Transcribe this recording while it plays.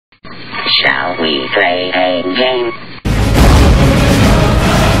Shall we play a game?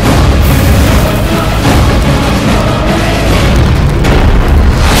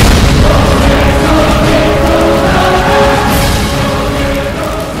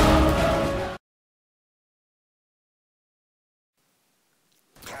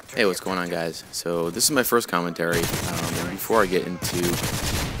 Hey, what's going on, guys? So this is my first commentary. And before I get into,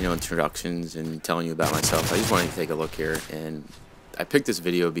 introductions and telling you about myself, I just wanted to take a look here. And I picked this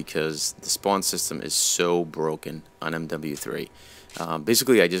video because the spawn system is so broken on MW3.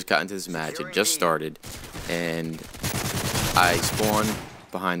 Basically, I just got into this match. It just started, and I spawn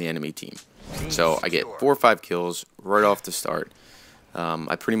behind the enemy team. So I get 4 or 5 kills right off the start.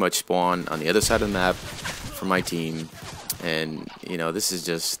 I pretty much spawn on the other side of the map for my team. And, this is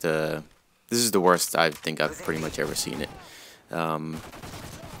just, this is the worst I think I've pretty much ever seen it.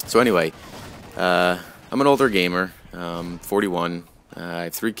 So anyway, I'm an older gamer, 41, I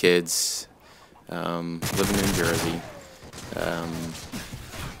have 3 kids, living in Jersey,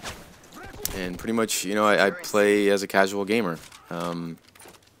 and pretty much, I play as a casual gamer.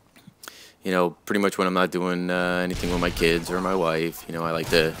 Pretty much when I'm not doing anything with my kids or my wife, I like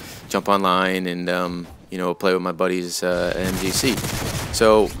to jump online and, play with my buddies at MW3.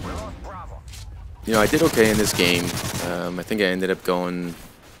 So, I did okay in this game. I think I ended up going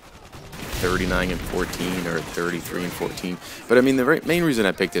 39 and 14 or 33 and 14. But I mean, the main reason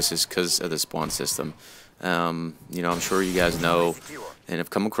I picked this is because of the spawn system. I'm sure you guys know and have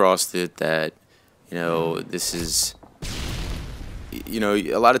come across it that, this is,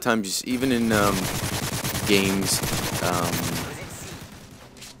 a lot of times, even in games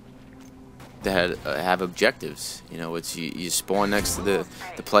that have objectives, it's you spawn next to the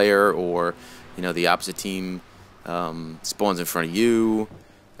player, or the opposite team spawns in front of you.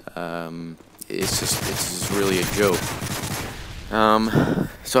 It's just really a joke.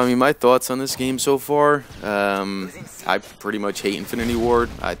 So I mean, my thoughts on this game so far, I pretty much hate Infinity Ward.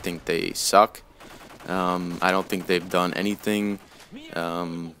 I think they suck. I don't think they've done anything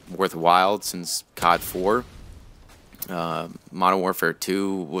worthwhile since COD 4. Modern Warfare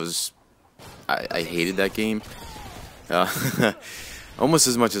 2 was, I hated that game, almost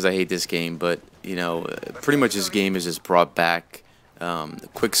as much as I hate this game. But pretty much this game has just brought back the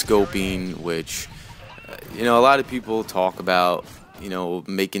quick scoping, which a lot of people talk about,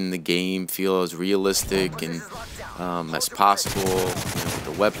 making the game feel as realistic and as possible, with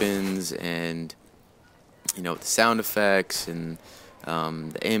the weapons and the sound effects and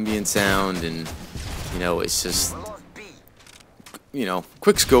the ambient sound, and it's just,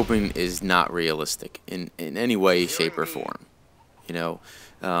 quick scoping is not realistic in any way, shape, or form.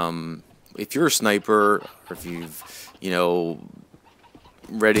 If you're a sniper, or if you've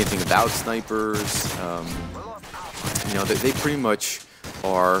read anything about snipers, they pretty much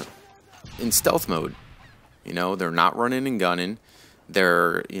are in stealth mode. They're not running and gunning.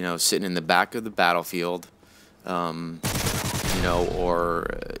 They're sitting in the back of the battlefield.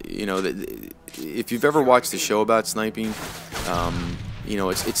 If you've ever watched a show about sniping,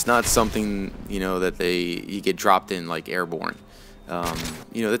 it's not something that you get dropped in like airborne.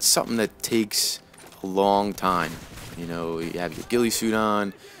 That's something that takes a long time. You have your ghillie suit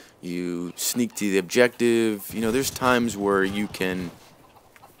on, you sneak to the objective. There's times where you can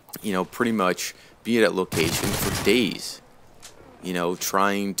pretty much be at a location for days,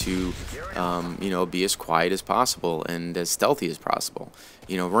 trying to be as quiet as possible and as stealthy as possible.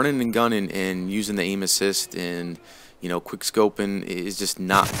 Running and gunning and using the aim assist and quick scoping is just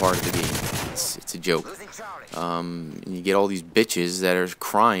not part of the game. It's a joke. And you get all these bitches that are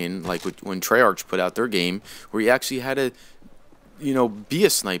crying, like when Treyarch put out their game, where you actually had to be a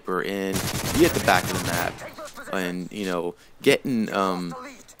sniper and be at the back of the map, and get in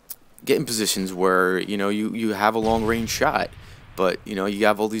positions where you have a long range shot. But you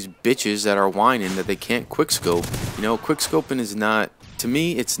have all these bitches that are whining that they can't quick scope. Quick scoping is not, to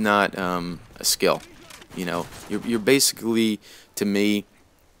me, it's not a skill. You're basically, to me,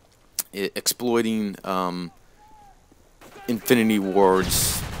 exploiting Infinity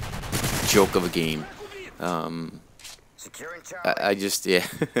Ward's joke of a game. I just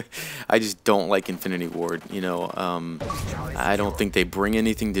I just don't like Infinity Ward. I don't think they bring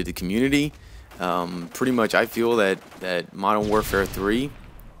anything to the community. Pretty much, I feel that Modern Warfare 3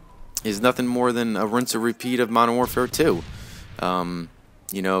 is nothing more than a rinse and repeat of Modern Warfare 2.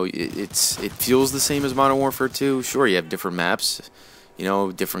 It feels the same as Modern Warfare 2. Sure, you have different maps,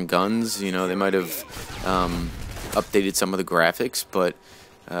 different guns. They might have updated some of the graphics, but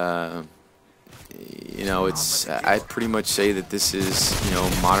I'd pretty much say that this is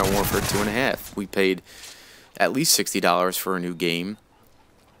Modern Warfare 2.5. We paid at least $60 for a new game.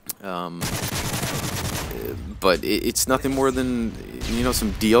 But it's nothing more than, you know,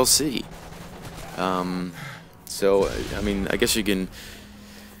 some DLC. So I mean, I guess you can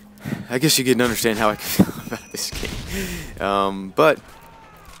understand how I feel about this game. But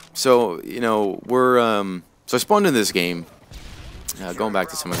so, you know, so I spawned in this game, going back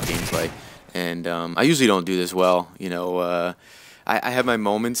to some of the gameplay, and I usually don't do this well. You know, I have my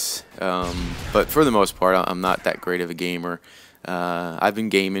moments, but for the most part, I'm not that great of a gamer. I've been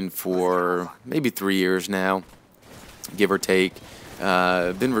gaming for maybe 3 years now, give or take.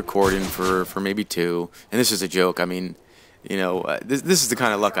 Been recording for maybe 2, and this is a joke. I mean, you know, this is the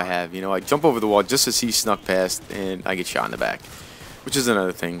kind of luck I have. You know, I jump over the wall just as he snuck past, and I get shot in the back, which is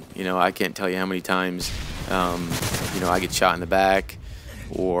another thing. You know, I can't tell you how many times, you know, I get shot in the back,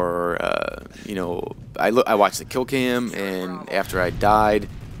 or you know, I watched the kill cam, and after I died,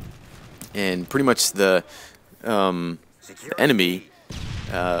 and pretty much the enemy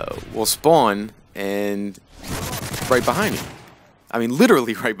will spawn and right behind me. I mean,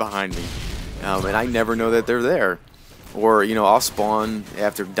 literally right behind me, and I never know that they're there. Or, you know, I'll spawn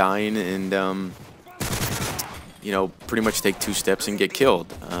after dying and, you know, pretty much take 2 steps and get killed.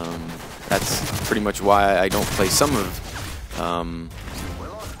 That's pretty much why I don't play some of,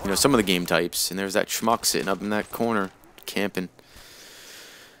 you know, some of the game types. And there's that schmuck sitting up in that corner camping,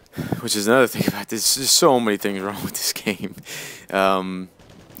 which is another thing about this. There's so many things wrong with this game. You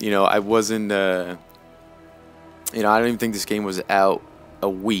know, I wasn't, you know, I don't even think this game was out a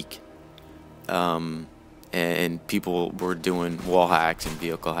week. And people were doing wall hacks and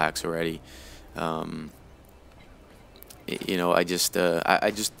vehicle hacks already. You know, I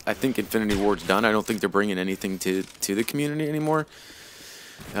think Infinity Ward's done. I don't think they're bringing anything to the community anymore.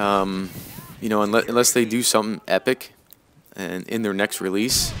 You know, unless they do something epic, and in their next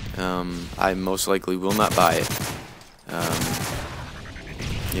release, I most likely will not buy it.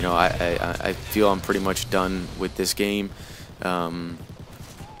 You know, I feel I'm pretty much done with this game. You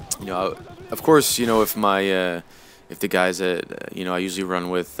know, of course, you know, if the guys that, you know, I usually run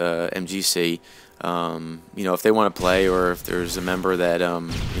with, MGC, you know, if they want to play, or if there's a member that,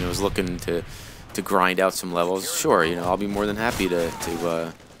 you know, is looking to grind out some levels, sure, you know, I'll be more than happy to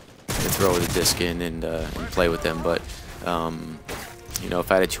throw the disc in and play with them. But, you know,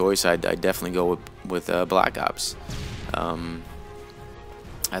 if I had a choice, I'd definitely go with Black Ops.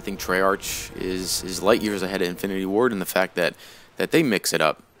 I think Treyarch is light years ahead of Infinity Ward in the fact that they mix it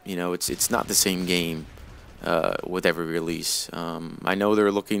up. You know, it's not the same game with every release. I know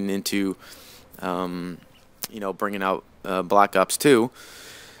they're looking into, you know, bringing out Black Ops 2,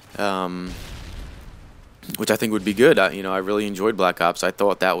 which I think would be good. You know, I really enjoyed Black Ops. I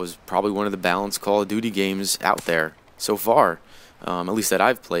thought that was probably one of the balanced Call of Duty games out there so far, at least that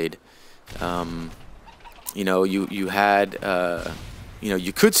I've played. You know, you had, you know,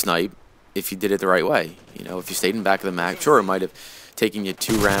 you could snipe if you did it the right way. You know, if you stayed in back of the map, sure, it might have taken you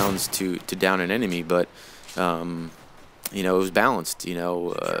 2 rounds to down an enemy, but you know, it was balanced. You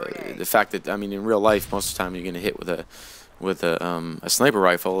know, the fact that, I mean, in real life, most of the time you're going to hit with a sniper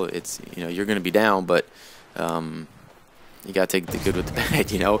rifle. It's, you know, you're going to be down, but you got to take the good with the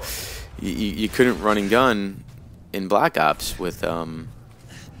bad. You know, you couldn't run and gun in Black Ops with a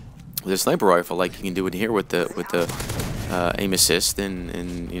sniper rifle like you can do it here with the aim assist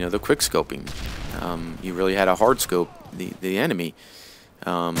and you know, the quick scoping. You really had to hard scope the enemy.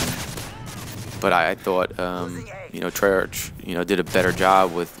 But I thought, you know, Treyarch, you know, did a better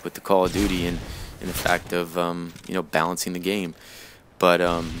job with the Call of Duty and in the fact of, you know, balancing the game. But,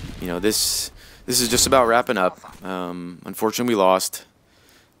 you know, this is just about wrapping up. Unfortunately, we lost.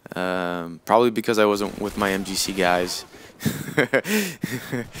 Probably because I wasn't with my MGC guys.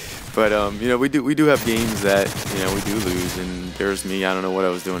 But, you know, we do have games that, you know, we do lose, and there's me. I don't know what I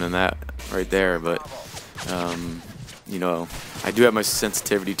was doing in that right there, but, you know, I do have my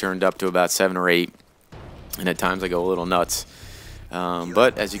sensitivity turned up to about 7 or 8, and at times I go a little nuts.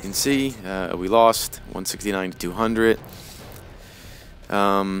 But as you can see, we lost 169 to 200. Here's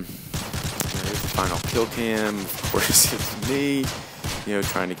the final kill cam. Of course, it's me, you know,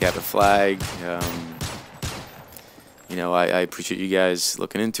 trying to cap a flag. You know, I appreciate you guys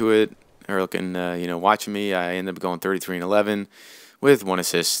looking into it, or looking, you know, watching me. I ended up going 33 and 11 with 1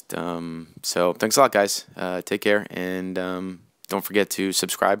 assist. So thanks a lot, guys. Take care, and don't forget to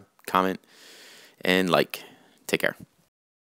subscribe, comment, and like. Take care.